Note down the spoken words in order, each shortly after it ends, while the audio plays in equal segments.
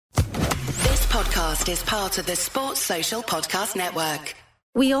podcast is part of the Sports Social Podcast Network.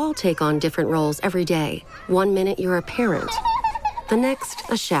 We all take on different roles every day. 1 minute you're a parent, the next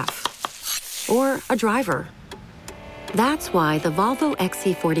a chef, or a driver. That's why the Volvo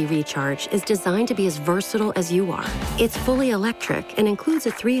XC40 Recharge is designed to be as versatile as you are. It's fully electric and includes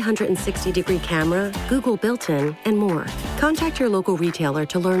a 360-degree camera, Google built-in, and more. Contact your local retailer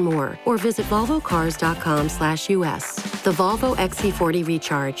to learn more or visit volvocars.com/US. The Volvo XC40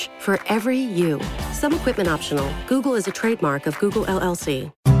 Recharge, for every you. Some equipment optional. Google is a trademark of Google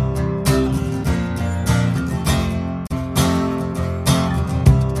LLC.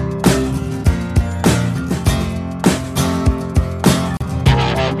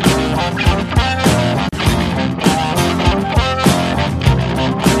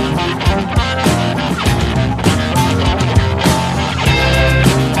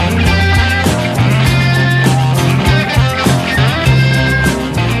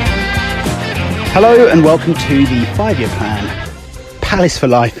 Hello and welcome to the 5-year plan Palace for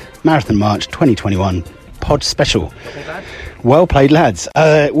Life Marathon March 2021 pod special. Well played, lads.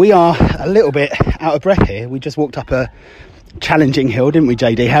 We are a little bit out of breath here. We just walked up a challenging hill, didn't we,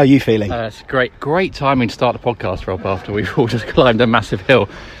 JD? How are you feeling? It's great timing to start the podcast, Rob, after we've all just climbed a massive hill.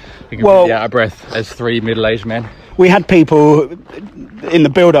 Well, out of breath as three middle-aged men. We had people in the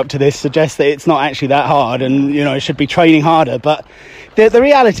build-up to this suggest that it's not actually that hard and, you know, it should be training harder. But the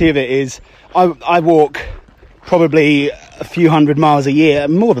reality of it is I walk probably a few hundred miles a year,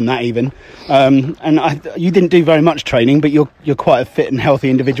 more than that even. You didn't do very much training, but you're quite a fit and healthy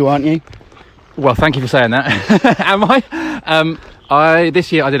individual, aren't you? Well, thank you for saying that. Am I?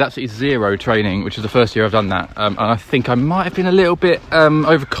 This year I did absolutely zero training, which is the first year I've done that. And I think I might have been a little bit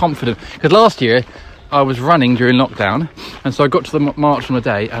overconfident, because last year I was running during lockdown, and so I got to the march on the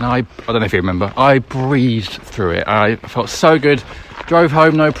day, and I don't know if you remember, I breezed through it. I felt so good. Drove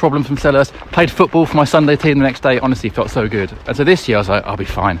home, no problem, from Selhurst. Played football for my Sunday team the next day. Honestly, felt so good. And so this year I was like, I'll be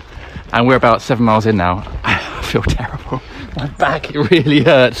fine. And we're about 7 miles in now. I feel terrible. My back, it really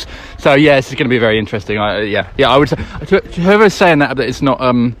hurts. So yeah, this is going to be very interesting. I would say, whoever's saying that it's not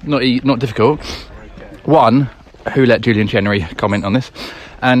difficult. One, who let Julian Chenery comment on this?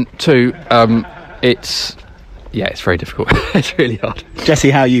 And two, it's very difficult. It's really hard.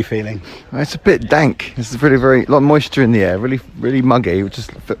 Jesse, how are you feeling? It's a bit dank. It's a lot of moisture in the air. Really, really muggy. We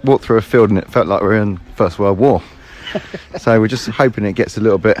just walked through a field and it felt like we were in First World War. So we're just hoping it gets a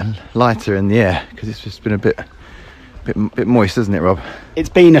little bit lighter in the air, because it's just been a bit moist, isn't it, Rob? It's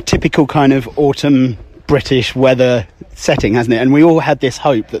been a typical kind of autumn British weather setting, hasn't it? And we all had this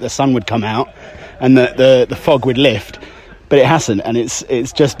hope that the sun would come out and that the fog would lift, but it hasn't. And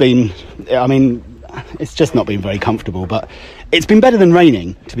it's just been, I mean, it's just not been very comfortable, but it's been better than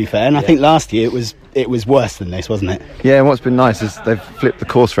raining, to be fair. And I think last year it was worse than this, wasn't it? Yeah, and what's been nice is they've flipped the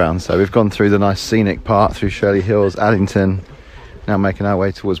course round, so we've gone through the nice scenic part through Shirley Hills, Addington, now making our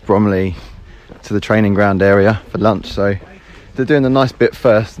way towards Bromley to the training ground area for lunch. So they're doing the nice bit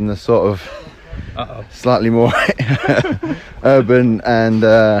first, and the sort of slightly more urban and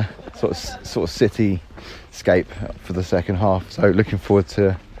sort of cityscape for the second half. So looking forward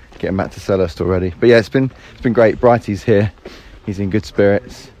to getting back to Selhurst already. But yeah, it's been great. Brighty's here, he's in good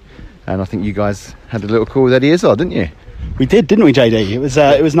spirits, and I think you guys had a little call with Eddie Izzard, didn't you? We did, didn't we, JD?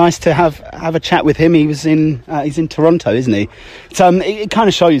 It was nice to have a chat with him. He's in Toronto, isn't he? It kind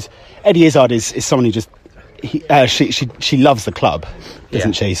of shows Eddie Izzard is someone who just she loves the club,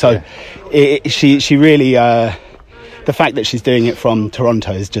 doesn't she? So she really the fact that she's doing it from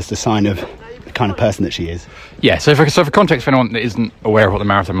Toronto is just a sign of the kind of person that she is. Yeah, so for context, for anyone that isn't aware of what the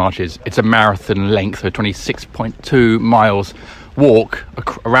Marathon March is, it's a marathon length of 26.2 miles walk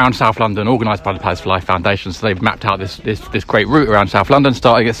around South London, organised by the Palace for Life Foundation. So they've mapped out this great route around South London,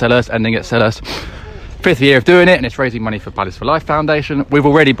 starting at Selhurst, ending at Selhurst. 5th year of doing it, and it's raising money for Palace for Life Foundation. We've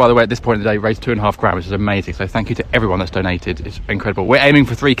already, by the way, at this point in the day, raised £2.5 which is amazing. So thank you to everyone that's donated. It's incredible. We're aiming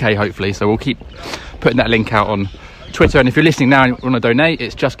for 3k hopefully, so we'll keep putting that link out on Twitter. And if you're listening now and you want to donate,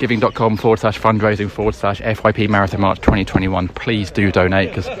 it's justgiving.com/fundraising/FYP Marathon March 2021. Please do donate,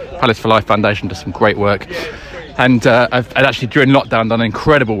 because Palace for Life Foundation does some great work. And I've actually, during lockdown, done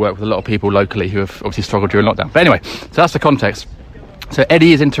incredible work with a lot of people locally who have obviously struggled during lockdown. But anyway, so that's the context. So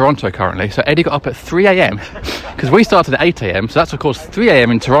Eddie is in Toronto currently. So Eddie got up at 3 a.m. because we started at 8 a.m. So that's, of course, 3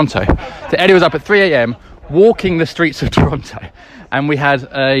 a.m. in Toronto. So Eddie was up at 3 a.m. walking the streets of Toronto. And we had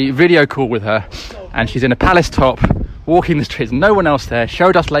a video call with her and she's in a Palace top, walking the streets, no one else there,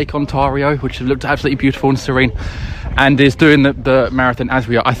 showed us Lake Ontario, which looked absolutely beautiful and serene, and is doing the marathon as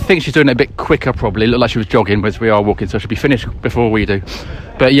we are. I think she's doing it a bit quicker probably. It looked like she was jogging, whereas we are walking, so she'll be finished before we do.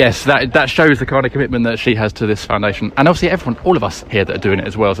 But yes, that shows the kind of commitment that she has to this foundation, and obviously everyone, all of us here that are doing it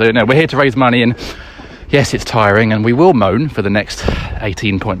as well. So we're here to raise money, and yes, it's tiring, and we will moan for the next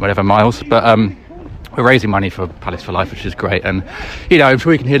 18 point whatever miles, but we're raising money for Palace for Life, which is great. And I'm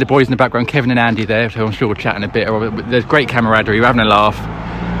sure you can hear the boys in the background, Kevin and Andy there, so I'm sure we'll chat in a bit. There's great camaraderie, we're having a laugh,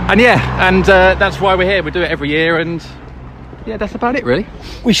 and that's why we're here. We do it every year, and that's about it really.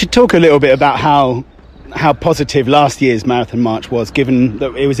 We should talk a little bit about how positive last year's marathon march was, given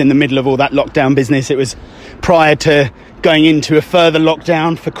that it was in the middle of all that lockdown business. It was prior to going into a further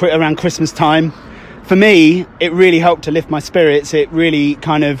lockdown for around Christmas time. For me, it really helped to lift my spirits. It really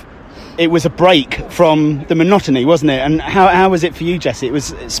it was a break from the monotony, wasn't it? And how was it for you, Jesse? It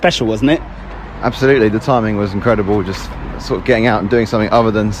was special, wasn't it? Absolutely, the timing was incredible. Just sort of getting out and doing something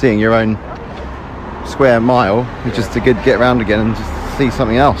other than seeing your own square mile, just to get around again and just see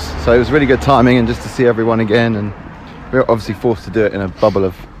something else. So it was really good timing, and just to see everyone again. And we were obviously forced to do it in a bubble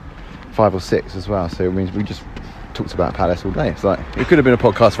of 5 or 6 as well. So it means we just talked about Palace all day. It's like, it could have been a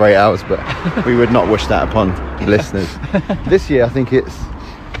podcast for 8 hours, but we would not wish that upon the listeners. This year, I think it's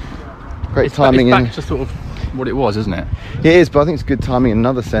great timing. It's back to sort of what it was, isn't it? It is, but I think it's good timing in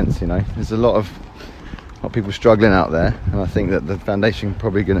another sense. There's a lot of people struggling out there, and I think that the foundation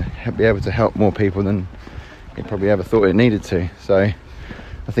probably going to be able to help more people than it probably ever thought it needed to. So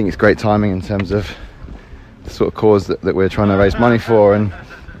I think it's great timing in terms of the sort of cause that we're trying to raise money for, and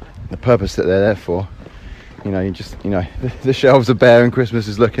the purpose that they're there for. The shelves are bare and Christmas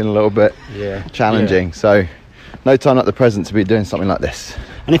is looking a little bit challenging. So no time like the present to be doing something like this.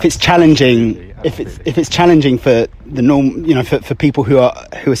 And if it's challenging, if it's challenging for the norm, for people who are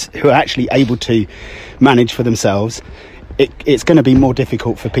actually able to manage for themselves, it's going to be more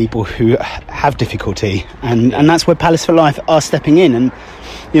difficult for people who have difficulty, and that's where Palace for Life are stepping in. And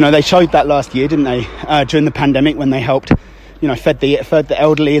they showed that last year, didn't they? During the pandemic, when they helped, fed the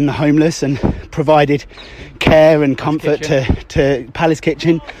elderly and the homeless, and provided care and comfort to Palace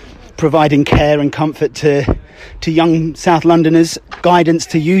Kitchen, providing care and comfort to young South Londoners, guidance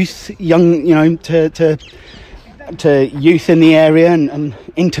to youth, to youth in the area, and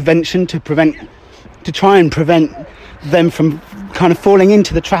intervention to try and prevent them from kind of falling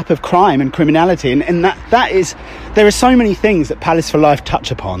into the trap of crime and criminality. And there are so many things that Palace for Life touch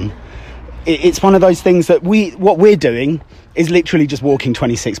upon. It's one of those things that what we're doing is literally just walking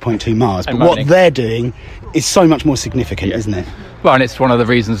 26.2 miles, but what they're doing is so much more significant, isn't it? Well, and it's one of the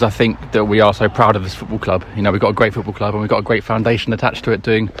reasons I think that we are so proud of this football club. We've got a great football club, and we've got a great foundation attached to it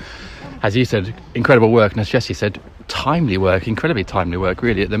doing, as you said, incredible work, and as Jesse said, incredibly timely work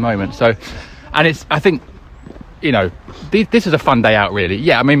really at the moment. So, and I think this is a fun day out really.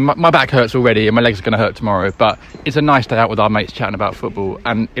 My back hurts already and my legs are going to hurt tomorrow, but it's a nice day out with our mates chatting about football,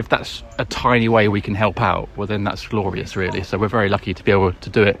 and if that's a tiny way we can help out, well then that's glorious really. So we're very lucky to be able to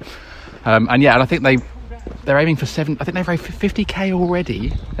do it. And I think they're aiming for 50k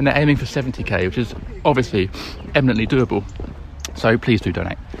already, and they're aiming for 70k, which is obviously eminently doable. So please do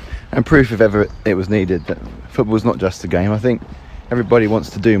donate. And proof, if ever it was needed, that football's not just a game. I think everybody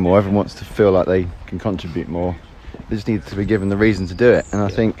wants to do more, everyone wants to feel like they can contribute more. They just need to be given the reason to do it. And I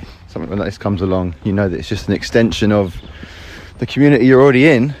think something when this comes along, that it's just an extension of the community you're already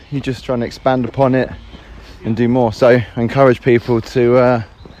in. You're just trying to expand upon it and do more. So I encourage people to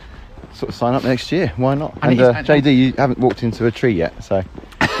sort of sign up next year. Why not? And JD, you haven't walked into a tree yet, so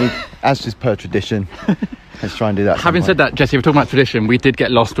as just per tradition, let's try and do that. Having said that, Jesse, we're talking about tradition. We did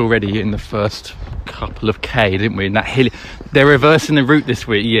get lost already in the first couple of K, didn't we? In that hill, they're reversing the route this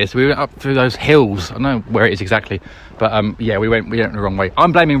week. Yes, we went up through those hills. I don't know where it is exactly, but we went the wrong way.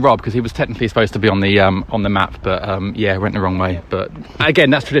 I'm blaming Rob because he was technically supposed to be on the map, but went the wrong way. But again,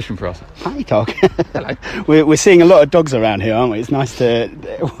 that's tradition for us. Hi, dog. Hello. We're seeing a lot of dogs around here, aren't we? It's nice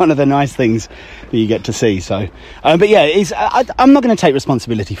one of the nice things that you get to see. So, but I'm not going to take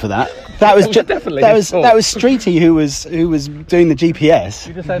responsibility for that. That was definitely that was Streety who was doing the GPS.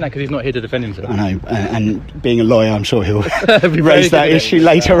 You're just saying that because he's not here to defend himself. I know, and being a lawyer, I'm sure he'll raise that issue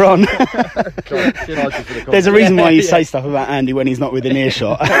later on. There's a reason why you say stuff about Andy when he's not within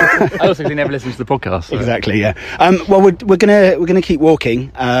earshot. Also, because he never listens to the podcast. So. Exactly, yeah. Well, we're gonna keep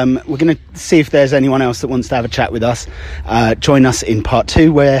walking. We're gonna see if there's anyone else that wants to have a chat with us. Join us in part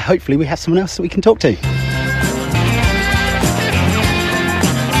 2, where hopefully we have someone else that we can talk to.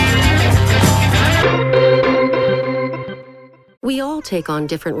 We all take on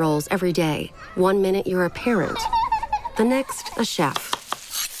different roles every day. 1 minute you're a parent, the next a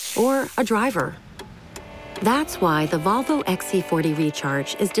chef, or a driver. That's why the Volvo XC40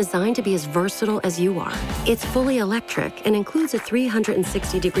 Recharge is designed to be as versatile as you are. It's fully electric and includes a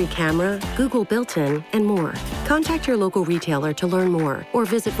 360-degree camera, Google built-in, and more. Contact your local retailer to learn more or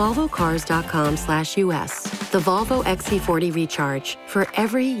visit volvocars.com/US. The Volvo XC40 Recharge, for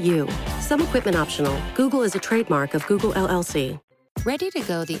every you. Some equipment optional. Google is a trademark of Google LLC. Ready to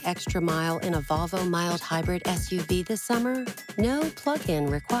go the extra mile in a Volvo mild hybrid SUV this summer? No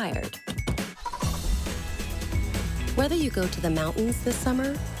plug-in required. Whether you go to the mountains this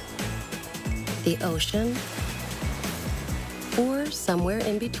summer, the ocean, or somewhere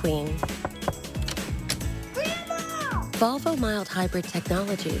in between, Volvo mild hybrid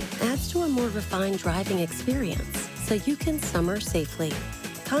technology adds to a more refined driving experience so you can summer safely.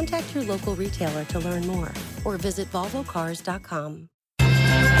 Contact your local retailer to learn more or visit volvocars.com.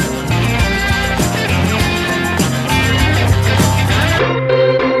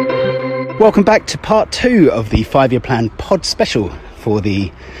 Welcome back to part 2 of the 5-year plan pod special for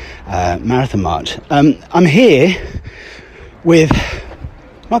the Marathon March. I'm here with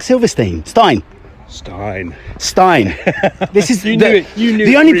Mark Silverstein. Stein. This is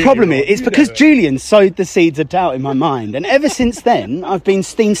the only problem is because Julian sowed the seeds of doubt in my mind, and ever since then I've been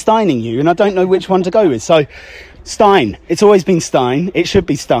Steining you, and I don't know which one to go with. So Stein, it's always been Stein. It should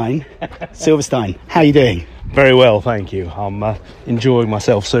be Stein. Silverstein. How are you doing? Very well, thank you. I'm enjoying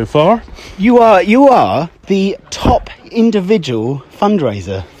myself so far. You are the top individual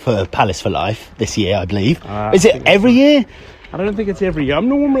fundraiser for Palace for Life this year, I believe. Is it every year? I don't think it's every year. I'm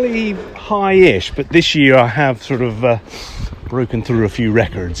normally high-ish, but this year I have sort of broken through a few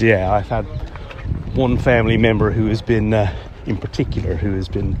records. Yeah, I've had one family member who has been, in particular, who has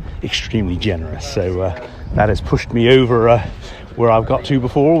been extremely generous. So that has pushed me over where I've got to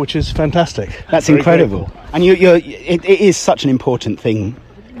before, which is fantastic. That's very incredible. Grateful. And it is such an important thing,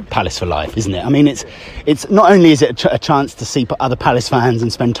 Palace for Life, isn't it? I mean, it's not only is it a chance to see other Palace fans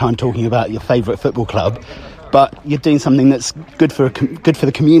and spend time talking about your favourite football club, but you're doing something that's good for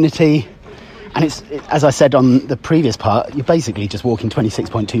the community. And it's as I said on the previous part, you're basically just walking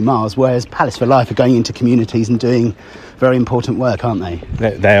 26.2 miles, whereas Palace for Life are going into communities and doing very important work, aren't they?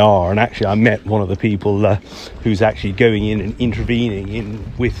 They are, and actually I met one of the people who's actually going in and intervening in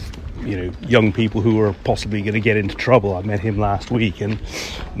with young people who are possibly going to get into trouble. I met him last week, and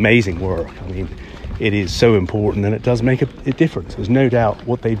amazing work. I mean, it is so important, and it does make a difference. There's no doubt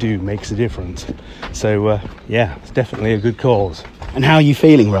what they do makes a difference. So yeah, it's definitely a good cause. And how are you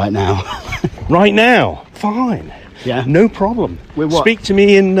feeling right now? Right now, fine. Yeah, no problem. Speak to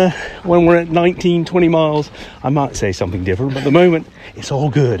me in when we're at 19, 20 miles. I might say something different, but at the moment, it's all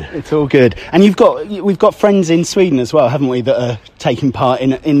good. It's all good. And we've got friends in Sweden as well, haven't we, that are taking part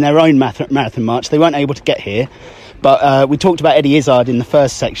in their own marathon march. They weren't able to get here, but we talked about Eddie Izzard in the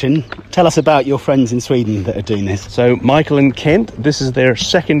first section. Tell us about your friends in Sweden that are doing this. So Michael and Kent, this is their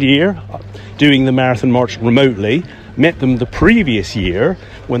second year doing the marathon march remotely. Met them the previous year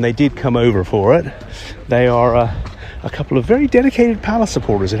when they did come over for it. They are a couple of very dedicated Palace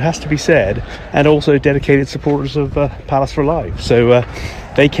supporters, it has to be said, and also dedicated supporters of Palace for Life. So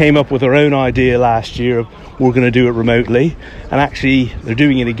they came up with their own idea last year of we're going to do it remotely, and actually they're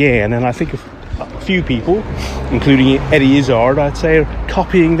doing it again, and I think a few people, including Eddie Izzard, I'd say, are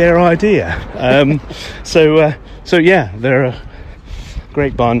copying their idea. So yeah, they're a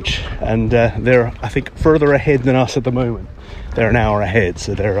great bunch, and they're, I think, further ahead than us at the moment. They're an hour ahead,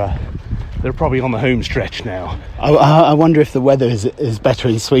 so they're probably on the home stretch now. I wonder if the weather is better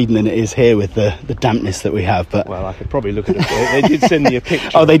in Sweden than it is here with the dampness that we have. But well, I could probably look at it. They did send me a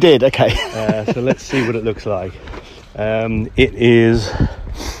picture. Oh, they did? Okay. So let's see what it looks like. It is...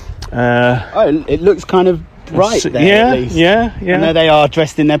 it looks kind of bright there, at least. Yeah. I know they are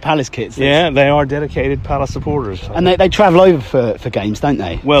dressed in their Palace kits. Yeah, they are dedicated Palace supporters. And they travel over for games, don't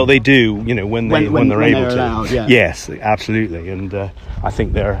they? Well, they do, when they're able to. Allowed, yeah. Yes, absolutely. And I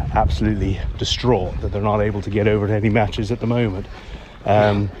think they're absolutely distraught that they're not able to get over to any matches at the moment.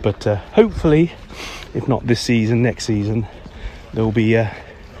 But hopefully, if not this season, next season, they'll be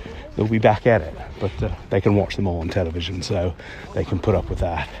back at it. But they can watch them all on television, so they can put up with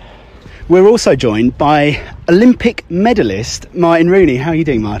that. We're also joined by Olympic medalist Martin Rooney. How are you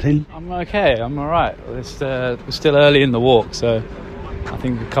doing, Martin? I'm okay, I'm all right. We're still early in the walk, so I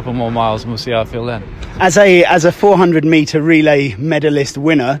think a couple more miles and we'll see how I feel then. As a 400-metre relay medalist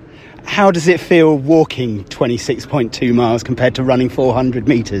winner, how does it feel walking 26.2 miles compared to running 400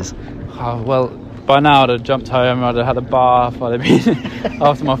 metres? Well, by now I'd have jumped home, I'd have had a bath, I'd have been,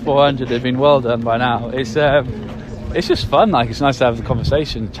 after my 400, it'd been well done by now. It's just fun, it's nice to have the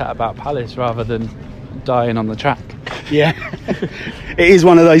conversation, chat about Palace rather than dying on the track. Yeah, it is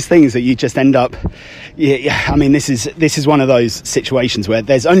one of those things that you just end up. Yeah, I mean, this is one of those situations where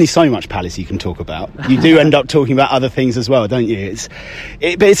there's only so much Palace you can talk about. You do end up talking about other things as well, don't you?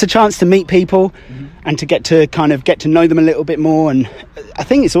 But it's a chance to meet people and to get to know them a little bit more. And I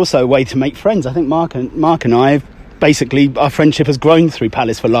think it's also a way to make friends. I think Mark and I. Basically, our friendship has grown through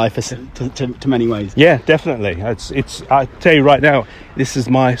Palace for Life to many ways. Yeah, definitely. It's. I tell you right now, this is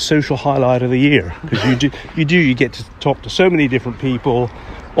my social highlight of the year, because you get to talk to so many different people,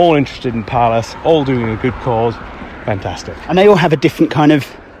 all interested in Palace, all doing a good cause. Fantastic. And they all have a different kind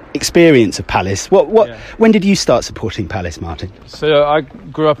of experience of Palace. When did you start supporting Palace, Martin? So I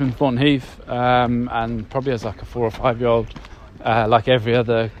grew up in Thornton Heath, and probably as like a 4 or 5 year old. Like every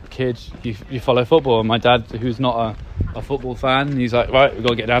other kid, you follow football. And my dad, who's not a football fan, he's like, right, we've got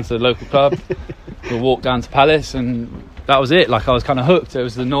to get down to the local club. We'll walk down to Palace, and that was it. Like, I was kind of hooked. It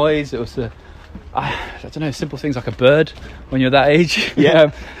was the noise, it was I don't know, simple things like a bird when you're that age.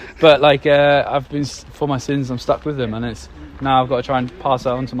 Yeah. But like, I've been, for my sins, I'm stuck with them, and it's now I've got to try and pass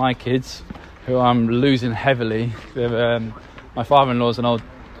that on to my kids, who I'm losing heavily. My father-in-law's an old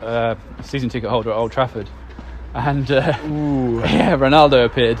season ticket holder at Old Trafford. And Ronaldo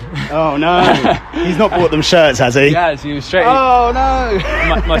appeared. Oh no, he's not bought them shirts, has he? Yeah, he was straight. Oh no.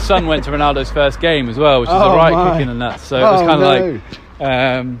 My son went to Ronaldo's first game as well, which is a right kick in the nuts. So it was kind of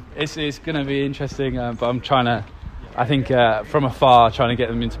like it's going to be interesting. But I'm trying to, I think from afar, trying to get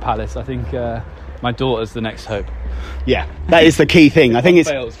them into Palace. I think my daughter's the next hope. Yeah, that is the key thing. I think it's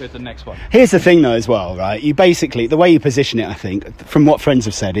fails with the next one. Here's the thing though as well, right? You basically, the way you position it, I think, from what friends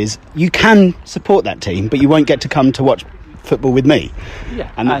have said, is you can support that team, but you won't get to come to watch football with me.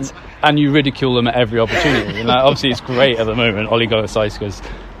 Yeah, and you ridicule them at every opportunity. You know, obviously it's great at the moment, Ole Gunnar Solskjaer's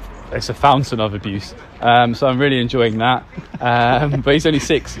it's a fountain of abuse. So I'm really enjoying that. But he's only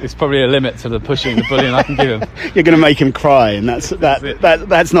 6. It's probably a limit to the pushing, the bullying I can give him. You're going to make him cry, and that's not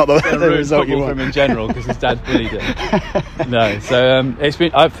the result you want. From him in general, because his dad bullied him. No, so it's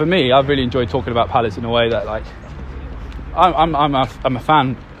been for me. I've really enjoyed talking about Palace in a way that, like, I'm a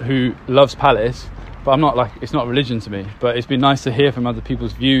fan who loves Palace, but I'm not like, it's not religion to me. But it's been nice to hear from other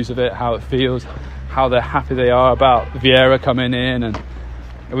people's views of it, how it feels, how they're happy they are about Vieira coming in. And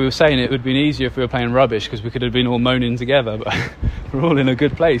we were saying it would have been easier if we were playing rubbish, because we could have been all moaning together, but we're all in a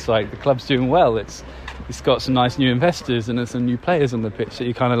good place. Like, the club's doing well. It's got some nice new investors and there's some new players on the pitch that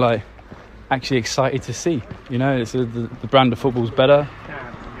you're kind of like actually excited to see. You know, it's the brand of football's better.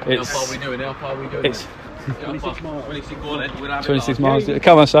 How far are we doing? It's 26 miles.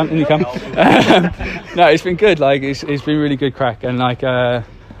 Come on, son, in you come. No, it's been good. Like, it's been really good crack, and like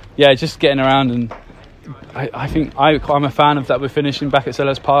just getting around. And I think I'm a fan of that we're finishing back at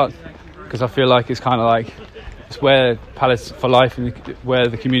Selhurst Park, because I feel like it's kind of like it's where Palace for Life and where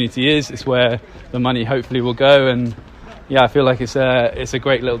the community is. It's where the money hopefully will go, and I feel like it's a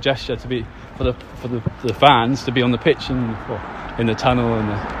great little gesture to be for the fans to be on the pitch and in the tunnel, and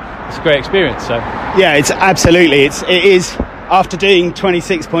it's a great experience. So yeah, it's absolutely it is after doing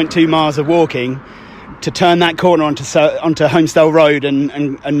 26.2 miles of walking, to turn that corner onto Homestell Road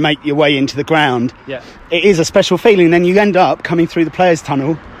and make your way into the ground. Yeah, it is a special feeling. Then you end up coming through the players'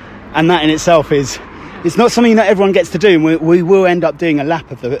 tunnel, and that in itself it's not something that everyone gets to do. We will end up doing a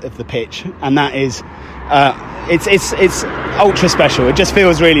lap of the pitch, and that is it's ultra special. It just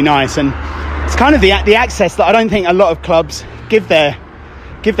feels really nice, and it's kind of the access that I don't think a lot of clubs give their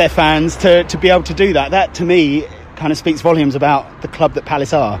fans to be able to do that. That to me kind of speaks volumes about the club that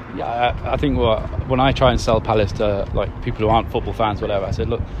Palace are. Yeah, I think when I try and sell Palace to like people who aren't football fans, whatever, I said,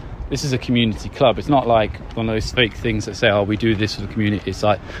 look, this is a community club. It's not like one of those fake things that say, oh, we do this for the community. It's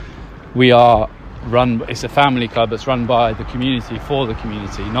like it's a family club that's run by the community for the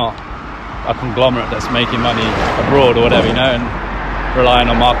community, not a conglomerate that's making money abroad or whatever, you know, and relying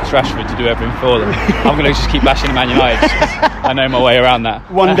on Marcus Rashford to do everything for them. I'm going to just keep bashing Man United, because I know my way around that.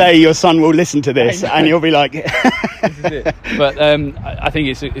 One day your son will listen to this and he'll be like... This is it. But I think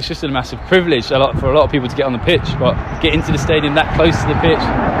it's just a massive privilege for a lot of people to get on the pitch, but get into the stadium that close to the pitch,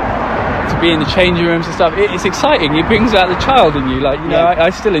 to be in the changing rooms and stuff. It's exciting. It brings out the child in you. Like, you know, I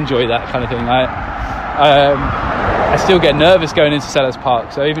still enjoy that kind of thing. I still get nervous going into Selhurst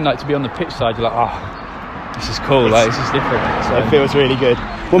Park, so even like to be on the pitch side, you're like, this is cool, like, this is different. So it feels really good.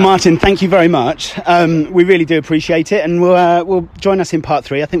 Well, Martin, thank you very much. We really do appreciate it, and we'll join us in part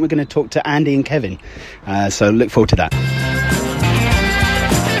 3. I think we're going to talk to Andy and Kevin, so look forward to that.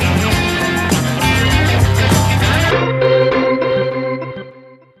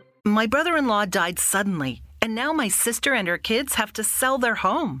 My brother-in-law died suddenly, and now my sister and her kids have to sell their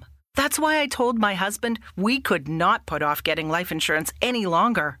home. That's why I told my husband we could not put off getting life insurance any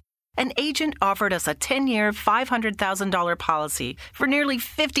longer. An agent offered us a 10-year, $500,000 policy for nearly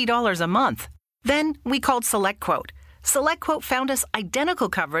 $50 a month. Then we called SelectQuote. SelectQuote found us identical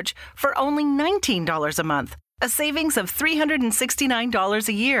coverage for only $19 a month, a savings of $369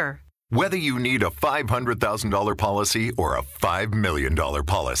 a year. Whether you need a $500,000 policy or a $5 million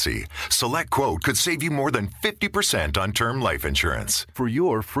policy, SelectQuote could save you more than 50% on term life insurance. For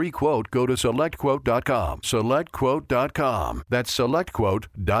your free quote, go to SelectQuote.com. SelectQuote.com. That's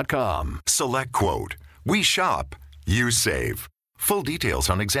SelectQuote.com. SelectQuote. We shop, you save. Full details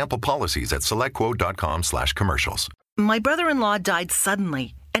on example policies at SelectQuote.com/commercials. My brother-in-law died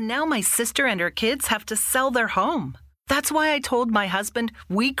suddenly, and now my sister and her kids have to sell their home. That's why I told my husband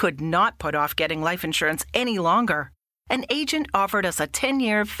we could not put off getting life insurance any longer. An agent offered us a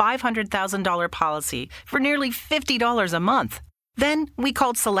 10-year, $500,000 policy for nearly $50 a month. Then we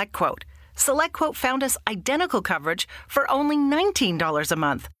called SelectQuote. SelectQuote found us identical coverage for only $19 a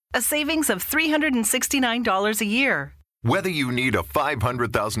month, a savings of $369 a year. Whether you need a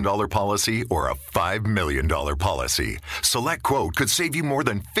 $500,000 policy or a $5 million policy, SelectQuote could save you more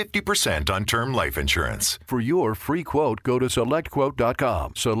than 50% on term life insurance. For your free quote, go to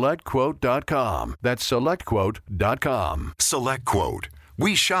SelectQuote.com. SelectQuote.com. That's SelectQuote.com. SelectQuote.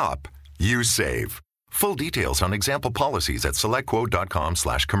 We shop, you save. Full details on example policies at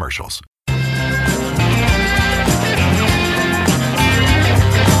SelectQuote.com/commercials.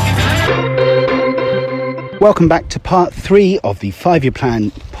 Welcome back to part 3 of the 5-year plan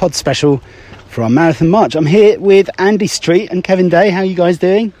pod special for our marathon march. I'm here with Andy Street and Kevin Day. How are you guys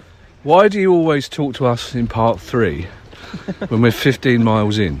doing? Why do you always talk to us in part 3 when we're 15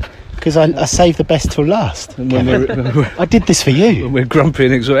 miles in? Because I saved the best till last. And when we're I did this for you. When we're grumpy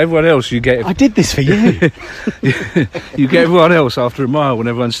and exhausted, everyone else you get. I did this for you. You get everyone else after a mile when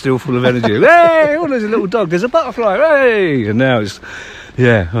everyone's still full of energy. Hey, oh, there's a little dog. There's a butterfly. Hey, and now it's.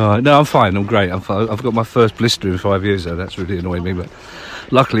 Yeah, all right. No, I'm fine. I'm great. I've got my first blister in 5 years, though. That's really annoyed me. But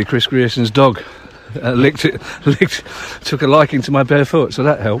luckily, Chris Grierson's dog took a liking to my bare foot, so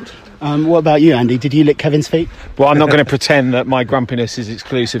that helped. What about you, Andy? Did you lick Kevin's feet? Well, I'm not going to pretend that my grumpiness is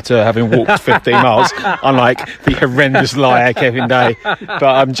exclusive to having walked 15 miles, unlike the horrendous liar Kevin Day. But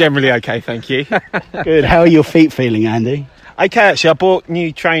I'm generally okay, thank you. Good. How are your feet feeling, Andy? Okay, actually, I bought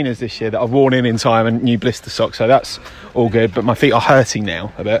new trainers this year that I've worn in time and new blister socks, so that's all good. But my feet are hurting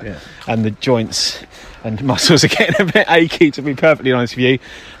now a bit, and the joints and muscles are getting a bit achy, to be perfectly honest with you.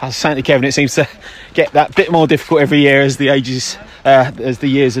 I was saying to Kevin, it seems to get that bit more difficult every year as the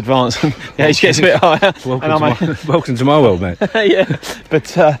years advance. The age gets a bit higher. Welcome to my world, mate. Yeah,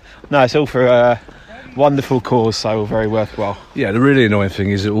 but no, it's all for a wonderful cause, so all very worthwhile. Yeah, the really annoying thing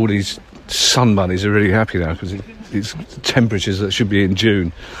is that all these sun bunnies are really happy now because it's temperatures that should be in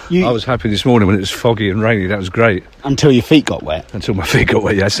June. I was happy this morning when it was foggy and rainy. That was great. Until your feet got wet. Until my feet got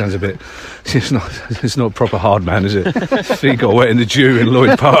wet. Yeah, it sounds a bit. It's not proper hard man, is it? Feet got wet in the dew in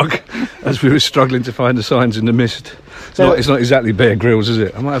Lloyd Park as we were struggling to find the signs in the mist. It's not exactly Bear Grylls, is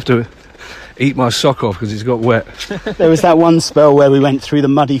it? I might have to eat my sock off because it's got wet. There was that one spell where we went through the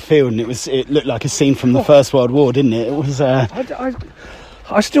muddy field and it looked like a scene from the First World War, didn't it? It was.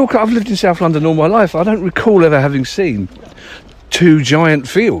 I've lived in South London all my life. I don't recall ever having seen 2 giant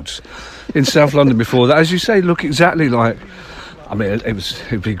fields in South London before that, as you say, look exactly like. I mean,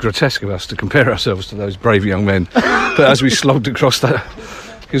 it'd be grotesque of us to compare ourselves to those brave young men. But as we slogged across that,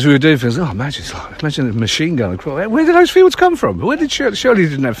 because we were doing things, imagine a machine gun across. Where did those fields come from? Where did Shirley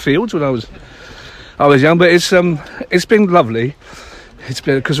didn't have fields when I was young? But it's been lovely. It's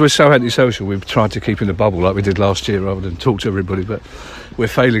been because we're so antisocial. We've tried to keep in a bubble like we did last year, rather than talk to everybody. But we're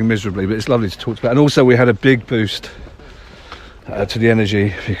failing miserably. But it's lovely to talk about. And also, we had a big boost to the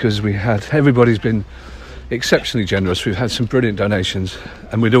energy because everybody's been exceptionally generous. We've had some brilliant donations,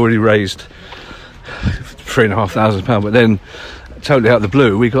 and we'd already raised £3,500. But then, totally out of the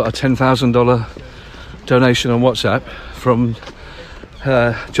blue, we got a $10,000 donation on WhatsApp from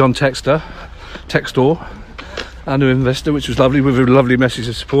John Textor, our new investor, which was lovely, with a lovely message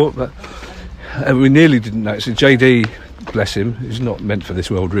of support. But we nearly didn't notice it. JD, bless him, he's not meant for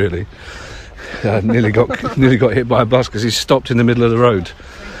this world really. Nearly got hit by a bus because he stopped in the middle of the road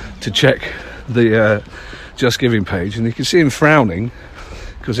to check the Just Giving page, and you could see him frowning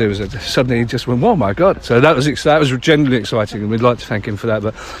because suddenly he just went, "Oh my God!" So that was genuinely exciting, and we'd like to thank him for that.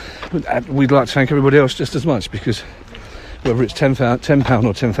 But we'd like to thank everybody else just as much, because whether it's £10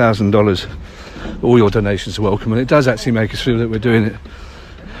 or $10,000. All your donations are welcome, and it does actually make us feel that we're doing it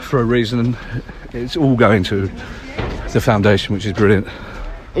for a reason, and it's all going to the foundation, which is brilliant.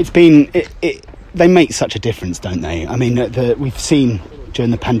 It's been they make such a difference, don't they? I mean, we've seen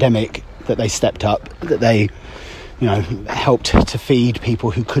during the pandemic that they stepped up, that they helped to feed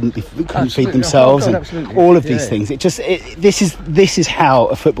people who couldn't feed Oh, themselves, God, and absolutely. all of these things. This is how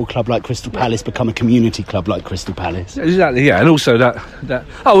a football club like Crystal Palace become a community club like Crystal Palace. Exactly, yeah, and also that.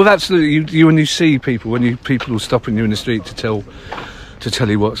 Oh, well, absolutely. You when you see people, people are stopping you in the street to tell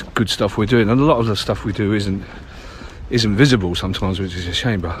you what good stuff we're doing, and a lot of the stuff we do isn't visible sometimes, which is a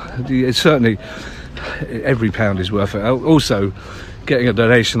shame. But it's certainly every pound is worth it. Also, getting a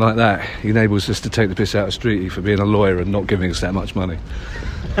donation like that enables us to take the piss out of Streety for being a lawyer and not giving us that much money.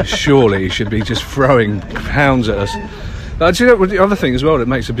 Surely he should be just throwing pounds at us. But do you know, the other thing as well that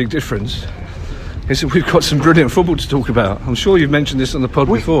makes a big difference is that we've got some brilliant football to talk about. I'm sure you've mentioned this on the pod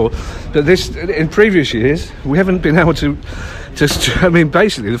before, but in previous years we haven't been able to I mean,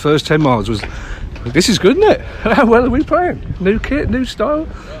 basically the first 10 miles was, this is good, isn't it? How well are we playing? New kit, new style,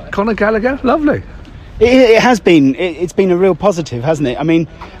 Conor Gallagher, lovely. It has been. It's been a real positive, hasn't it? I mean,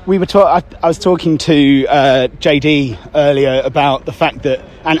 I was talking to JD earlier about the fact that,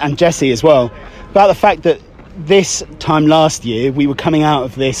 and Jesse as well, about the fact that this time last year we were coming out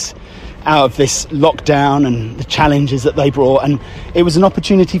of this lockdown and the challenges that they brought, and it was an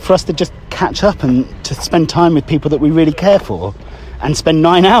opportunity for us to just catch up and to spend time with people that we really care for, and spend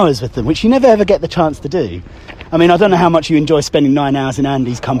 9 hours with them, which you never ever get the chance to do. I mean, I don't know how much you enjoy spending 9 hours in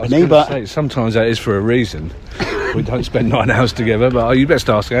Andy's company, but sometimes that is for a reason. We don't spend 9 hours together, but you best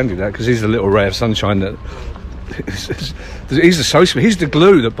ask Andy that, because he's the little ray of sunshine that he's the social. He's the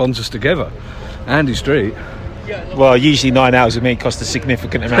glue that bonds us together. Andy Street. Well, usually 9 hours with me cost a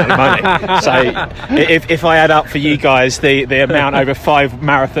significant amount of money. So if I add up for you guys the amount over 5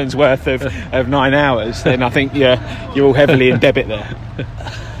 marathons worth of 9 hours, then I think you're all heavily in debit there.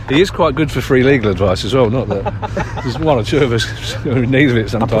 He is quite good for free legal advice as well, not that there's one or two of us who are in need of it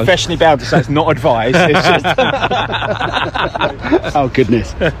sometimes. I'm professionally bound to say it's not advice, it's just... Oh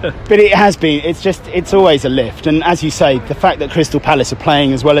goodness. But it has been, it's always a lift, and as you say, the fact that Crystal Palace are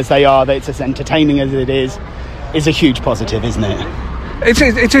playing as well as they are, that it's as entertaining as it is a huge positive, isn't it?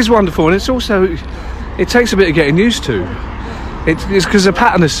 It is wonderful, and it's also, it takes a bit of getting used to. It's because the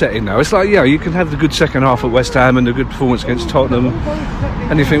pattern is setting now. It's like, you can have the good second half at West Ham and the good performance against Tottenham,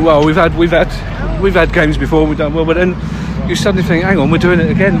 and you think, well, we've had games before, we've done well, but then you suddenly think, hang on, we're doing it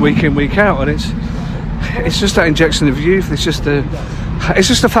again week in, week out, and it's just that injection of youth. It's just the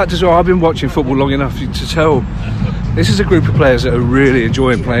fact as well. I've been watching football long enough to tell this is a group of players that are really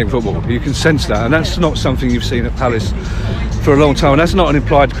enjoying playing football. You can sense that, and that's not something you've seen at Palace for a long time, and that's not an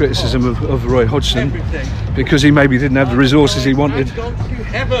implied criticism of Roy Hodgson, because he maybe didn't have the resources he wanted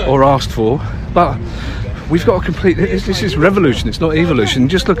or asked for, but we've got a complete, this is revolution, it's not evolution.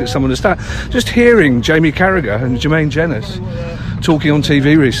 Just look at some of the stats. Just hearing Jamie Carragher and Jermaine Jenas talking on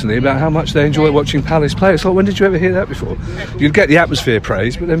TV recently about how much they enjoy watching Palace play. It's like, when did you ever hear that before? You'd get the atmosphere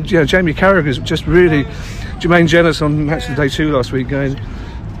praise, but then Jamie Carragher's just really, Jermaine Jenas on Match of the Day 2 last week going,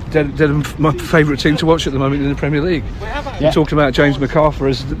 they're my favourite team to watch at the moment in the Premier League. You're talking about James McArthur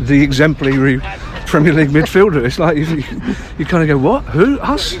as the exemplary Premier League midfielder. It's like you kind of go, what? Who?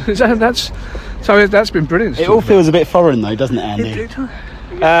 Us? That's been brilliant. It all feels a bit foreign though, doesn't it, Andy?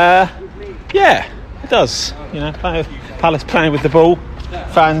 Yeah, it does. Palace playing with the ball,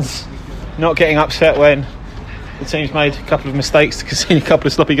 fans not getting upset when the team's made a couple of mistakes, conceding a couple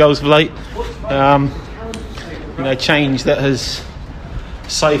of sloppy goals of late. Change that has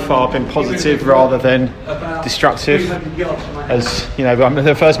so far been positive rather than destructive. As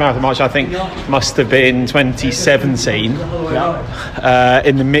the first marathon march I think must have been 2017, in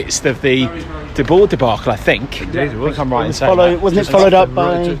the midst of the De Boer debacle, I think. Indeed, I think I'm right in saying that. Wasn't it followed up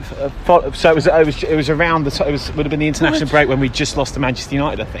by? So it was around the. It would have been the international break when we just lost to Manchester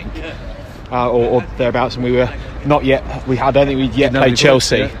United, I think, or thereabouts, and we were not yet. I don't think we'd yet played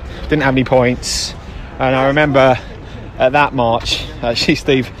Chelsea. Didn't have any points, and I remember at that march, actually,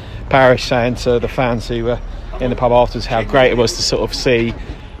 Steve Parish saying to the fans who were in the pub afterwards how great it was to sort of see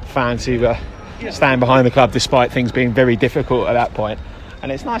fans who were standing behind the club despite things being very difficult at that point.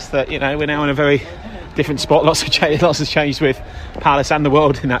 And it's nice that we're now in a very different spot. Lots has changed with Palace and the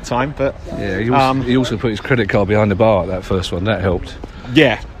world in that time. But he also put his credit card behind the bar at that first one. That helped.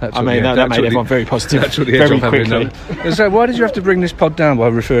 Yeah, that made everyone very positive. That's what the very quickly. So why did you have to bring this pod down by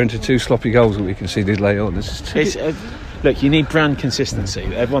referring to 2 sloppy goals that we conceded late on? Look, you need brand consistency.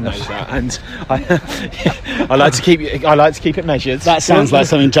 Everyone knows that, and I like to keep it measured. That sounds like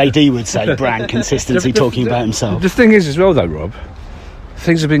something JD would say. Brand consistency, talking about himself. The thing is, as well, though, Rob,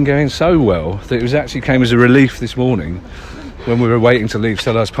 things have been going so well that it actually came as a relief this morning when we were waiting to leave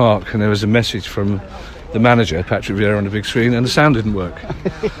Selhurst Park, and there was a message from the manager, Patrick Vieira, on the big screen, and the sound didn't work.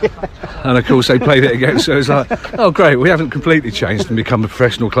 And of course they played it again, so it's like, oh great, we haven't completely changed and become a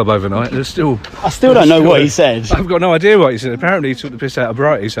professional club overnight. I still don't know what he said. I've got no idea what he said. Apparently he took the piss out of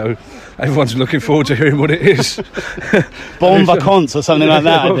Brighty, so everyone's looking forward to hearing what it is. Bon vacances or something like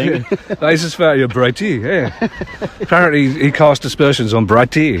that, I think. This is for Brighty, yeah. Apparently he cast aspersions on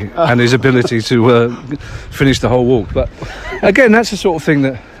Brighty and his ability to finish the whole walk. But again, that's the sort of thing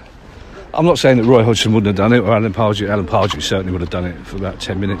that, I'm not saying that Roy Hodgson wouldn't have done it, or Alan Pardew certainly would have done it for about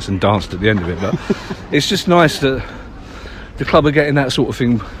 10 minutes and danced at the end of it, but it's just nice that the club are getting that sort of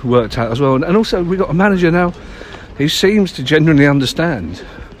thing worked out as well. And also we've got a manager now who seems to genuinely understand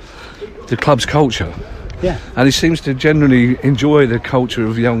the club's culture. Yeah. And he seems to genuinely enjoy the culture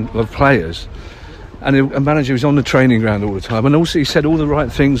of players. And a manager who's on the training ground all the time. And also he said all the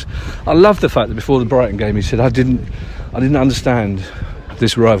right things. I love the fact that before the Brighton game he said, I didn't understand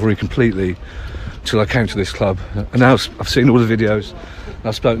this rivalry completely till I came to this club, and now I've seen all the videos,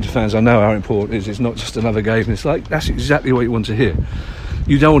 I've spoken to fans, I know how important it is. It's not just another game. It's like, that's exactly what you want to hear.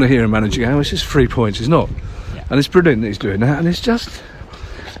 You don't want to hear a manager go, oh, it's just 3 points. It's not. Yeah. And it's brilliant that he's doing that, and it just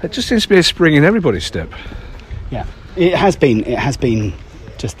seems to be a spring in everybody's step. Yeah, it has been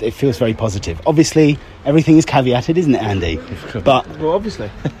just, it feels very positive. Obviously everything is caveated, isn't it, Andy? But well, obviously,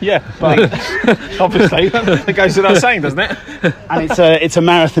 yeah. But obviously, it goes without saying, doesn't it? And it's a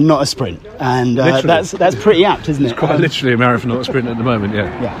marathon, not a sprint, and that's pretty apt, isn't it? It's quite literally a marathon, not a sprint at the moment.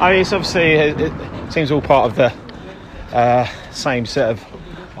 Yeah. I mean, it's obviously it seems all part of the same set of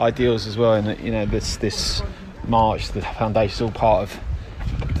ideals as well, and this march, the foundation is all part of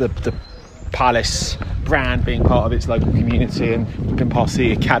the Palace brand being part of its local community, and we've been past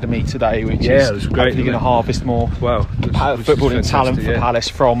the academy today, which is great. You're going to harvest more footballing talent for Palace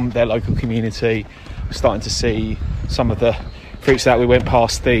from their local community. We're starting to see some of the fruits of that. We went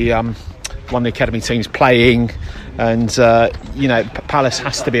past the one of the academy teams playing, and Palace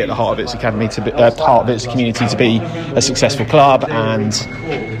has to be at the heart of its academy, to be part of its community, to be a successful club, and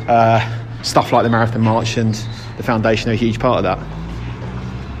stuff like the Marathon March and the foundation are a huge part of that.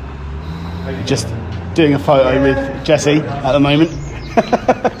 Just doing a photo with Jesse at the moment.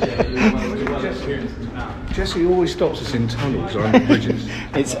 Jesse always stops us in tunnels or under bridges.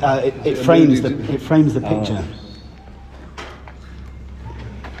 It frames the picture.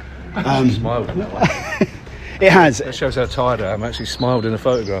 Smiled in that one. It has. That shows how tired I am. Actually smiled in a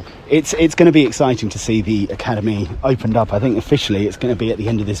photograph. It's going to be exciting to see the academy opened up. I think officially it's going to be at the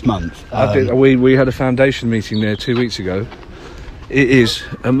end of this month. We had a foundation meeting there 2 weeks ago. It is.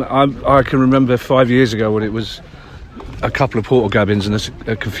 I can remember 5 years ago when it was a couple of portal-gabbins and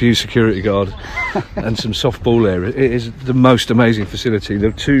a confused security guard and some soft-ball area. It is the most amazing facility.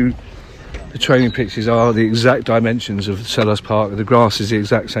 The training pitches are the exact dimensions of Selhurst Park. The grass is the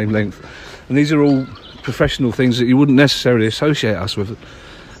exact same length. And these are all professional things that you wouldn't necessarily associate us with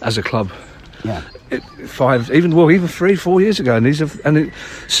as a club. Yeah. 3-4 years ago. And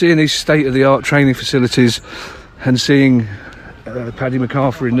seeing these state-of-the-art training facilities and seeing Paddy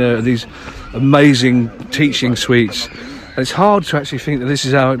McArthur in there, these amazing teaching suites, and it's hard to actually think that this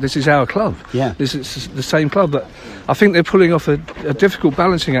is our club. Yeah, this is the same club, but I think they're pulling off a difficult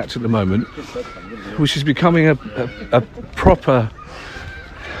balancing act at the moment, which is becoming a proper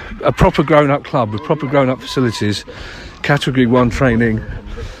grown-up club with proper grown-up facilities, Category 1 training,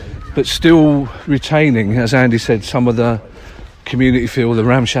 but still retaining, as Andy said, some of the community feel, the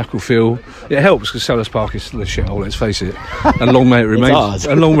ramshackle feel. It helps because Selhurst Park is still a shithole, let's face it, and long may it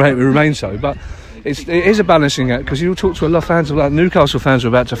remain so. But it is a balancing act, because you'll talk to a lot of fans, like Newcastle fans are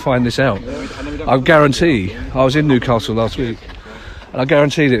about to find this out. I guarantee, I was in Newcastle last week, and I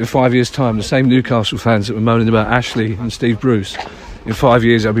guarantee that in 5 years' time, the same Newcastle fans that were moaning about Ashley and Steve Bruce, in 5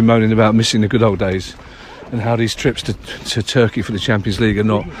 years they'll be moaning about missing the good old days, and how these trips to Turkey for the Champions League are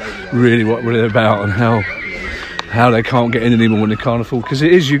not really what they're about, and how they can't get in anymore when they can't afford, because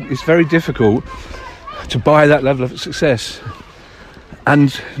it's very difficult to buy that level of success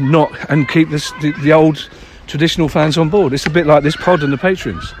and keep the old traditional fans on board. It's a bit like this pod and the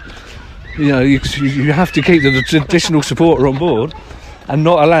patrons. You have to keep the traditional supporter on board and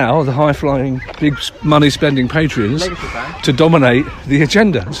not allow the high-flying, big money-spending patrons to dominate the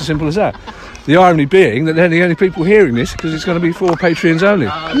agenda. It's as simple as that. The irony being that they're the only people hearing this, because it's going to be for Patreons only.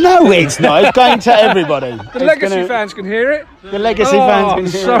 No, it's not. It's going to everybody. The Legacy fans can hear it. The Legacy fans can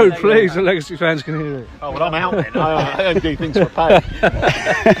hear it. So pleased the Legacy fans can hear it. Oh, well, I'm out then. I don't do things for pay.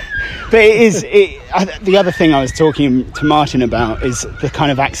 But the other thing I was talking to Martin about is the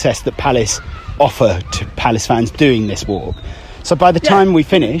kind of access that Palace offer to Palace fans doing this walk. So by the time we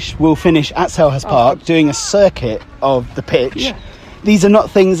finish, we'll finish at Selhurst Park doing a circuit of the pitch. Yeah. these are not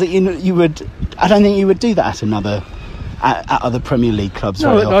things that you would. I don't think you would do that at other Premier League clubs.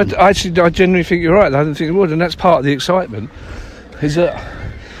 No, very often. I genuinely think you're right. I don't think it would, and that's part of the excitement. Is that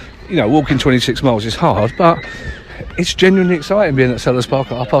walking 26 miles is hard, but it's genuinely exciting being at Selhurst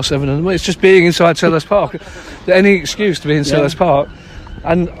Park at 7:30 in the morning. It's just being inside Selhurst Park. Any excuse to be in Selhurst Park.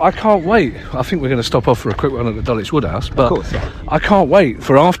 And I can't wait. I think we're going to stop off for a quick one at the Dulwich Woodhouse, but of course, yeah. I can't wait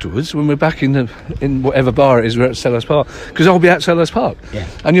for afterwards when we're back in whatever bar it is we're at Selhurst Park, because I'll be at Selhurst Park. Yeah.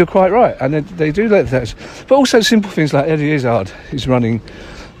 And you're quite right. And they do that. But also simple things like Eddie Izzard is running.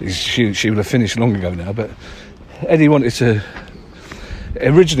 She would have finished long ago now, but Eddie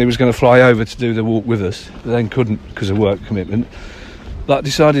originally was going to fly over to do the walk with us, but then couldn't because of work commitment. But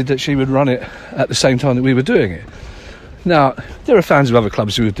decided that she would run it at the same time that we were doing it. Now, there are fans of other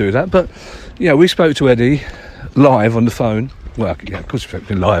clubs who would do that, but we spoke to Eddie live on the phone. Well, yeah, of course we spoke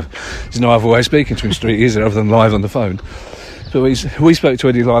to him live. There's no other way of speaking to him straight, is there, other than live on the phone? But we spoke to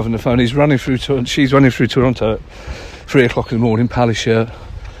Eddie live on the phone. She's running through Toronto at 3 o'clock in the morning, Palace shirt.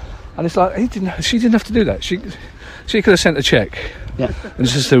 And it's like, she didn't have to do that. She could have sent a cheque and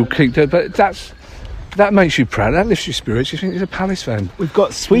just still keep that. But that makes you proud. That lifts your spirits. You think he's a Palace fan. We've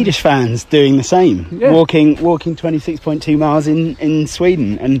got Swedish fans doing the same, walking 26.2 miles in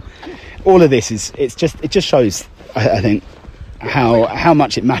Sweden, and all of this it just shows, I think, how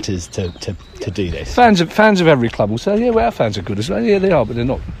much it matters to do this. Fans of every club will say, well, our fans are good as well. Yeah, they are, but they're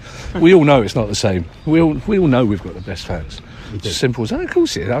not. We all know it's not the same. We all know we've got the best fans. It's as simple as that. Of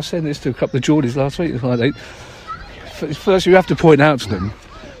course it is. I was saying this to a couple of Geordies last week. It's like first you have to point out to them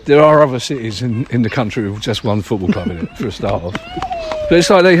there are other cities in the country with just one football club in it, for a start off. But it's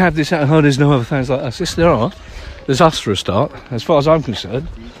like they have this, there's no other fans like us. Yes, there are. There's us for a start, as far as I'm concerned.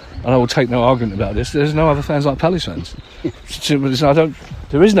 And I will take no argument about this. There's no other fans like Palace fans.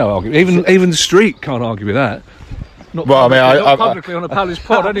 There is no argument. Even the street can't argue with that. Not publicly on a Palace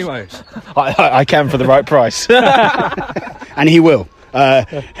pod, anyway. I can for the right price, and he will.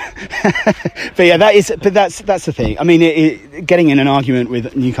 But yeah, that's the thing. I mean, getting in an argument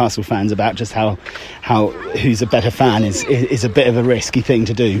with Newcastle fans about just how who's a better fan is a bit of a risky thing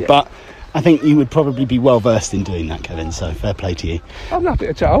to do. Yeah. But I think you would probably be well versed in doing that, Kevin. So fair play to you. I'm happy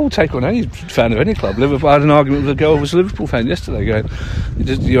I will take on any fan of any club. Liverpool, I had an argument with a girl who was a Liverpool fan yesterday, going,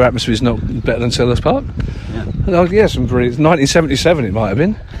 "Your atmosphere is not better than Selhurst Park." Yeah, some brilliant. 1977 it might have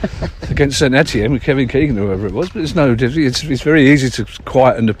been against St Etienne with Kevin Keegan or whoever it was. But it's very easy to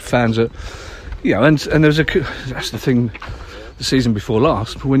quieten the fans. And there's that's the thing. The season before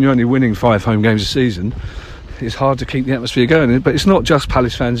last, when you're only winning 5 home games a season, it's hard to keep the atmosphere going. But it's not just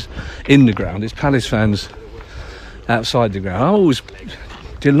Palace fans in the ground, it's Palace fans outside the ground. I'm always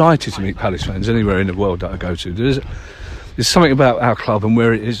delighted to meet Palace fans anywhere in the world that I go to. There's something about our club and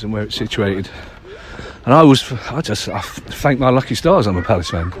where it is and where it's situated. And I thank my lucky stars I'm a Palace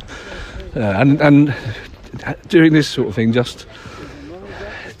fan. And doing this sort of thing, just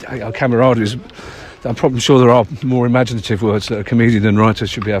our camaraderie is, I'm probably sure there are more imaginative words that a comedian and writer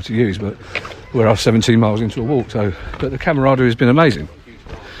should be able to use, but we're 17 miles into a walk, but the camaraderie has been amazing.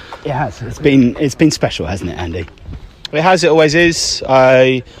 It has. It's been special, hasn't it, Andy? It has. It always is.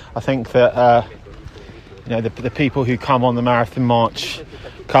 I think that the people who come on the marathon march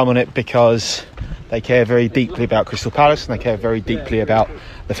come on it because they care very deeply about Crystal Palace and they care very deeply about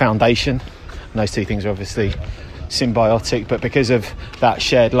the foundation. And those two things are obviously symbiotic, but because of that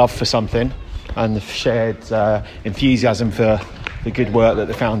shared love for something and the shared enthusiasm for the good work that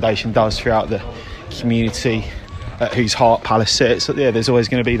the foundation does throughout the community at whose heart Palace sits, there's always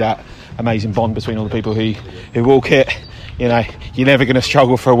going to be that amazing bond between all the people who walk it. You're never going to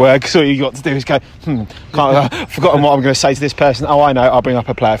struggle for a word, because all you got to do is go, forgotten what I'm going to say to this person. Oh, I know, I'll bring up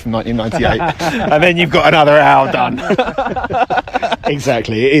a player from 1998. And then you've got another hour done.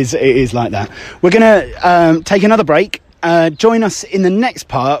 Exactly, it is like that. We're going to take another break. Join us in the next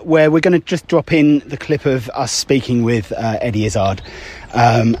part, where we're going to just drop in the clip of us speaking with Eddie Izzard,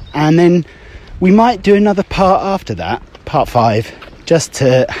 and then we might do another part after that, part 5, just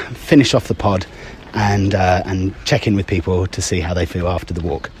to finish off the pod and check in with people to see how they feel after the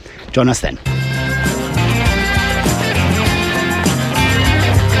walk. Join us then.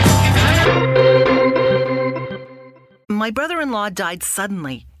 My brother-in-law died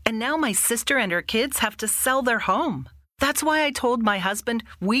suddenly, and now my sister and her kids have to sell their home. That's why I told my husband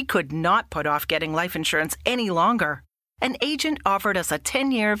we could not put off getting life insurance any longer. An agent offered us a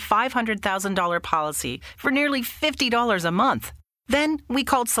 10-year, $500,000 policy for nearly $50 a month. Then we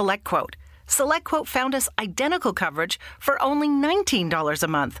called SelectQuote. SelectQuote found us identical coverage for only $19 a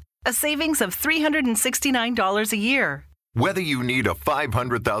month, a savings of $369 a year. Whether you need a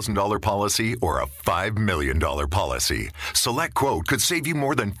 $500,000 policy or a $5 million policy, SelectQuote could save you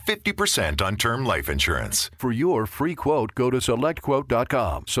more than 50% on term life insurance. For your free quote, go to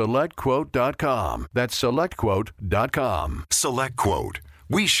SelectQuote.com. SelectQuote.com. That's SelectQuote.com. SelectQuote.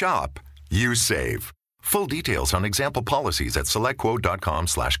 We shop. You save. Full details on example policies at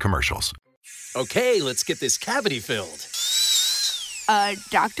SelectQuote.com/commercials. Okay, let's get this cavity filled.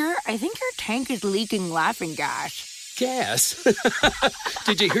 Doctor, I think your tank is leaking laughing gas. Gas?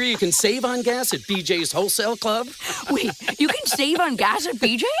 Did you hear you can save on gas at BJ's Wholesale Club? Wait, you can save on gas at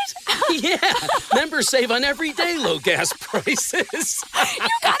BJ's? Yeah, members save on everyday low gas prices. You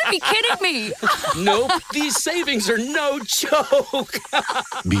gotta be kidding me. Nope, these savings are no joke.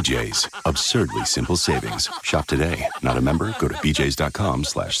 BJ's, absurdly simple savings. Shop today. Not a member? Go to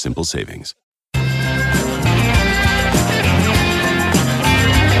bjs.com/simple savings.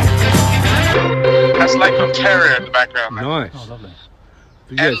 That's Lake Ontario in the background. Nice. Oh, lovely.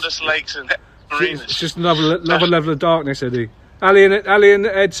 Endless lakes and marinas. It's just another level of darkness, Eddie. Ali and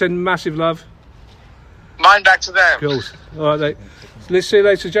Ed send massive love. Mine back to them. Cool. All right, let's see you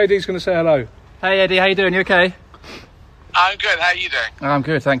later. JD's going to say hello. Hey, Eddie, how you doing? You okay? I'm good. How are you doing? I'm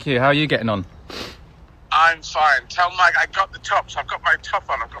good, thank you. How are you getting on? I'm fine. Tell Mike I got the top. So I've got my top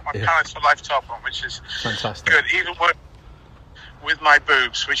on. I've got my Palace for Life top on, which is fantastic. Good. Even with my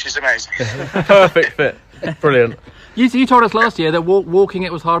boobs, which is amazing. Perfect fit. Brilliant. You told us last year that walking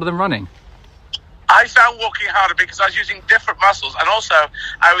it was harder than running. I found walking harder because I was using different muscles, and also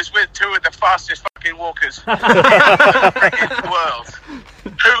I was with two of the fastest fucking walkers in the world.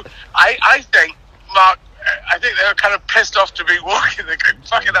 Who I think, Mark, I think they were kind of pissed off to be walking. They go,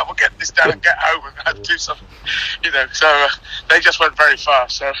 "Fuck it up, we'll get this done and get home and do something," So they just went very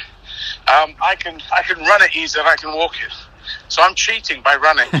fast. So I can run it easier than I can walk it. So I'm cheating by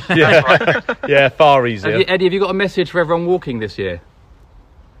running. Yeah, far easier. Eddie, have you got a message for everyone walking this year?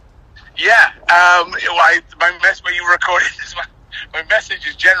 Yeah. When you recorded this, my message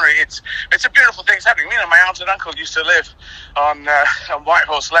is generally it's a beautiful thing that's happening. You know, my aunt and uncle used to live on White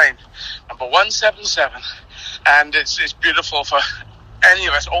Horse Lane, number 177, and it's beautiful for any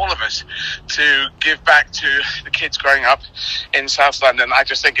of us, all of us, to give back to the kids growing up in South London. I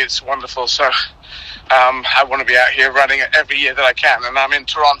just think it's wonderful. So I want to be out here running it every year that I can, and I'm in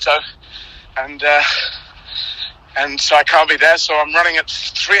Toronto, and so I can't be there, so I'm running at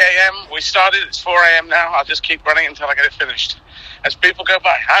 3 a.m. We started, it's 4 a.m. now. I'll just keep running until I get it finished. As people go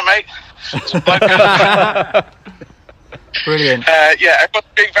by, "Hi, mate." Brilliant. Everyone's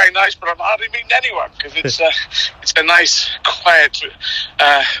being very nice, but I'm hardly meeting anyone because it's a nice, quiet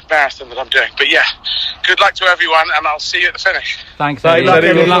marathon that I'm doing. But yeah, good luck to everyone, and I'll see you at the finish. Thanks, Eddie.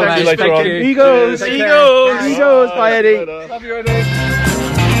 Good luck, mate. Thank you. Eagles. Bye, Eddie. Love you, Eddie.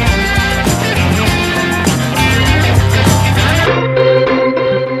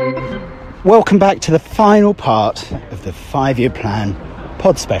 Welcome back to the final part of the 5-year plan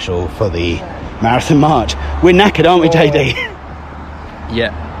pod special for the Marathon March. We're knackered, aren't we, JD?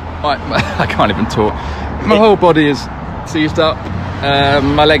 Yeah. I can't even talk. My whole body is seized up.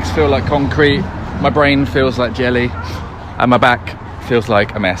 My legs feel like concrete. My brain feels like jelly. And my back feels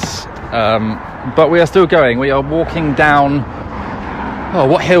like a mess. But we are still going. We are walking down... Oh,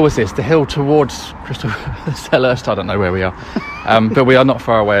 what hill was this? The hill towards Crystal Selhurst. I don't know where we are. But we are not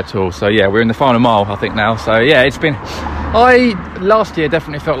far away at all. So, yeah, we're in the final mile, I think, now. So, yeah, it's been... last year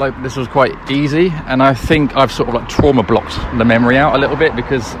definitely felt like this was quite easy. And I think I've sort of like trauma blocked the memory out a little bit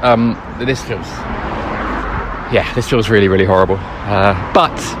because this feels really, really horrible.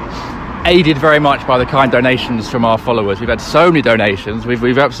 But aided very much by the kind donations from our followers. We've had so many donations.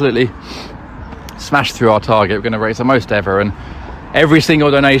 We've absolutely smashed through our target. We're going to raise the most ever. And every single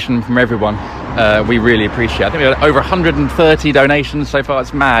donation from everyone, we really appreciate. I think we had over 130 donations so far.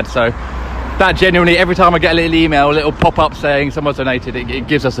 It's mad. So that genuinely, every time I get a little email, a little pop-up saying someone's donated, it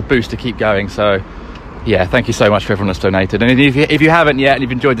gives us a boost to keep going. So yeah, thank you so much for everyone that's donated. And if you haven't yet and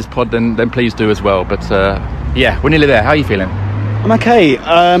you've enjoyed this pod, then please do as well. But yeah, we're nearly there. How are you feeling? I'm okay.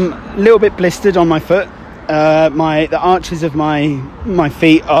 A little bit blistered on my foot. The arches of my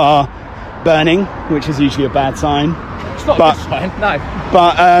feet are burning, which is usually a bad sign. It's not a good sign, no.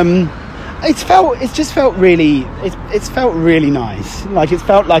 But it's felt really nice. Like it's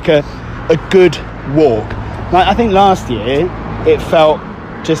felt like a good walk. Like I think last year it felt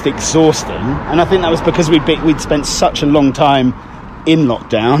just exhausting, and I think that was because we'd spent such a long time in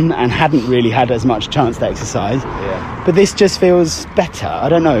lockdown and hadn't really had as much chance to exercise. Yeah. But this just feels better. I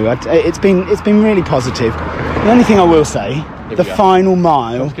don't know. It's been really positive. The only thing I will say, the final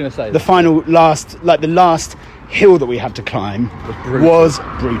mile, the last hill that we had to climb was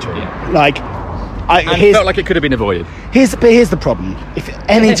brutal. Yeah. Like felt like it could have been avoided. Here's the problem. If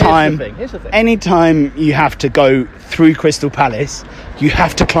anytime you have to go through Crystal Palace, you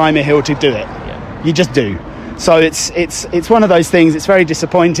have to climb a hill to do it. Yeah. You just do. So it's one of those things. It's very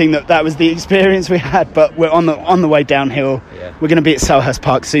disappointing that was the experience we had, but we're on the way downhill. Yeah. We're going to be at Selhurst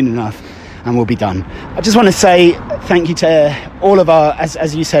Park soon enough, and we'll be done. I just want to say thank you to all of our,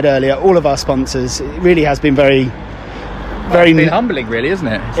 as you said earlier, all of our sponsors. It really has been very it's been humbling, really, isn't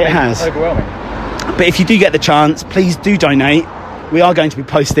it? It has. Overwhelming. But if you do get the chance, please do donate. We are going to be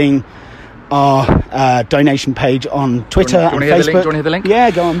posting our donation page on Twitter and Facebook. Do you want to hear the link?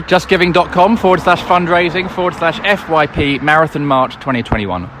 Yeah, go on. justgiving.com/fundraising/FYP Marathon March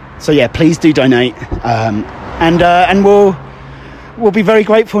 2021. So yeah, please do donate, and we'll be very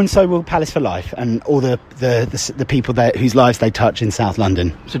grateful, and so will Palace for Life and all the people there whose lives they touch in South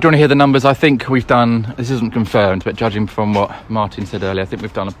London. So do you want to hear the numbers? I think we've done, this isn't confirmed, but judging from what Martin said earlier, I think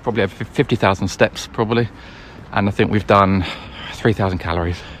we've done probably over 50,000 steps probably, and I think we've done 3,000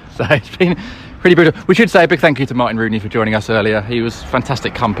 calories. So it's been pretty brutal. We should say a big thank you to Martin Rooney for joining us earlier. He was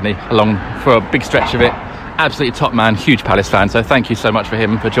fantastic company along for a big stretch of it. Absolutely top man, huge Palace fan. So thank you so much for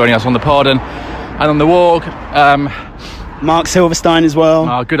him for joining us on the pod and on the walk. Mark Silverstein as well.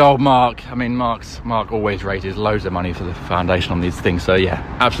 Oh, good old Mark. I mean, Mark always raises loads of money for the foundation on these things. So yeah,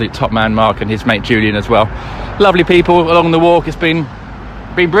 absolute top man, Mark, and his mate Julian as well. Lovely people along the walk. It's been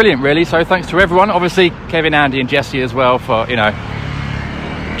brilliant, really. So thanks to everyone. Obviously, Kevin, Andy, and Jesse as well for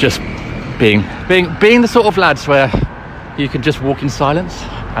just being the sort of lads where you can just walk in silence,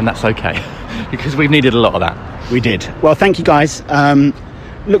 and that's okay, because we've needed a lot of that. We did. Well, thank you guys.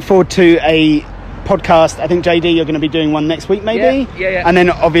 Look forward to a podcast. I think JD, you're going to be doing one next week, maybe. Yeah. And then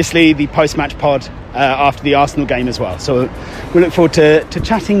obviously the post-match pod after the Arsenal game as well. So we look forward to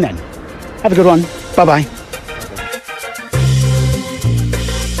chatting then. Have a good one. Bye bye.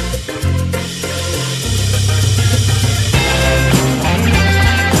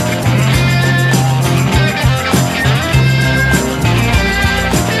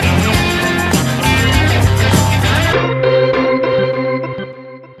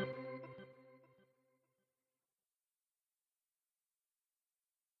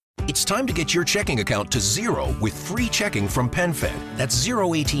 It's time to get your checking account to zero with free checking from PenFed. That's zero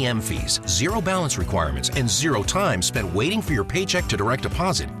ATM fees, zero balance requirements, and zero time spent waiting for your paycheck to direct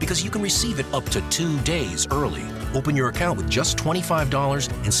deposit, because you can receive it up to 2 days early. Open your account with just $25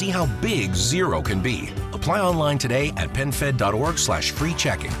 and see how big zero can be. Apply online today at penfed.org/free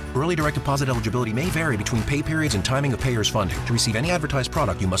checking. Early direct deposit eligibility may vary between pay periods and timing of payers' funding. To receive any advertised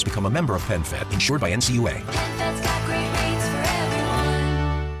product, you must become a member of PenFed, insured by NCUA.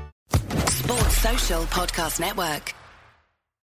 Sports Social Podcast Network.